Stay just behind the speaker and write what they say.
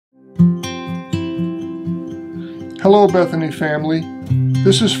Hello, Bethany family.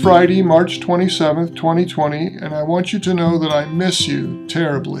 This is Friday, March 27th, 2020, and I want you to know that I miss you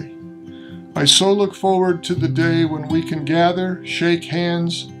terribly. I so look forward to the day when we can gather, shake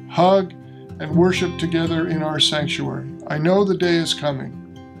hands, hug, and worship together in our sanctuary. I know the day is coming.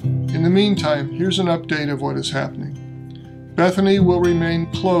 In the meantime, here's an update of what is happening. Bethany will remain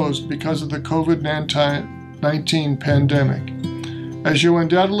closed because of the COVID-19 pandemic. As you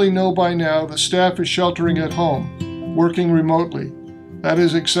undoubtedly know by now, the staff is sheltering at home, working remotely. That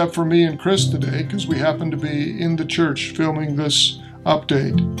is except for me and Chris today, because we happen to be in the church filming this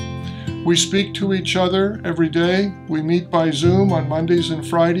update. We speak to each other every day. We meet by Zoom on Mondays and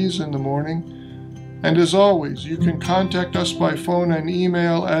Fridays in the morning. And as always, you can contact us by phone and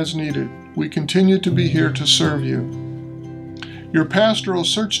email as needed. We continue to be here to serve you. Your pastoral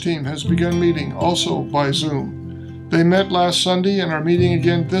search team has begun meeting also by Zoom. They met last Sunday and are meeting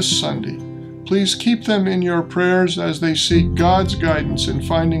again this Sunday. Please keep them in your prayers as they seek God's guidance in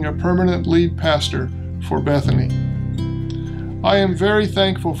finding a permanent lead pastor for Bethany. I am very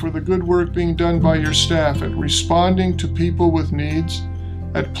thankful for the good work being done by your staff at responding to people with needs,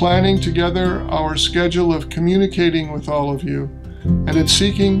 at planning together our schedule of communicating with all of you, and at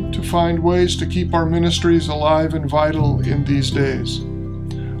seeking to find ways to keep our ministries alive and vital in these days.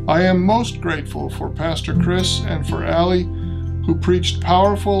 I am most grateful for Pastor Chris and for Allie, who preached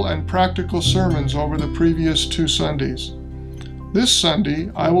powerful and practical sermons over the previous 2 Sundays. This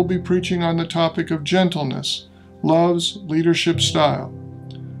Sunday, I will be preaching on the topic of gentleness, love's leadership style.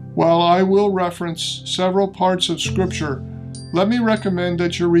 While I will reference several parts of Scripture, let me recommend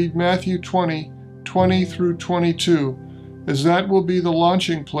that you read Matthew 20 through 22, as that will be the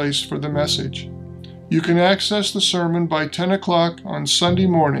launching place for the message. You can access the sermon by 10 o'clock on Sunday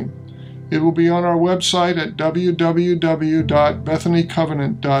morning. It will be on our website at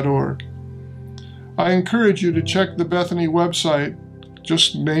www.bethanycovenant.org. I encourage you to check the Bethany website,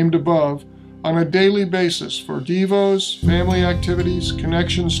 just named above, on a daily basis for devos, family activities,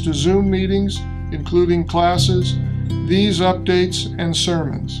 connections to Zoom meetings, including classes, these updates, and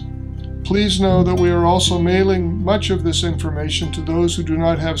sermons. Please know that we are also mailing much of this information to those who do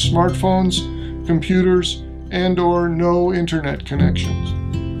not have smartphones, computers, and/or no internet connections.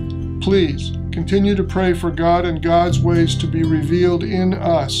 Please continue to pray for God and God's ways to be revealed in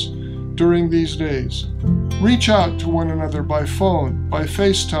us during these days. Reach out to one another by phone, by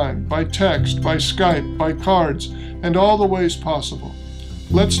FaceTime, by text, by Skype, by cards, and all the ways possible.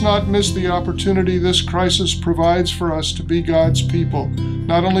 Let's not miss the opportunity this crisis provides for us to be God's people,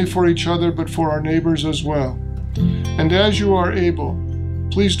 not only for each other but for our neighbors as well. And as you are able,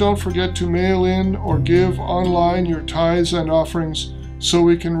 please don't forget to mail in or give online your tithes and offerings so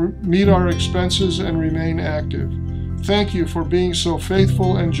we can meet our expenses and remain active. Thank you for being so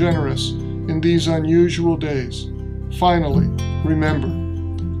faithful and generous in these unusual days. Finally, remember,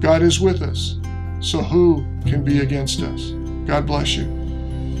 God is with us, so who can be against us? God bless you.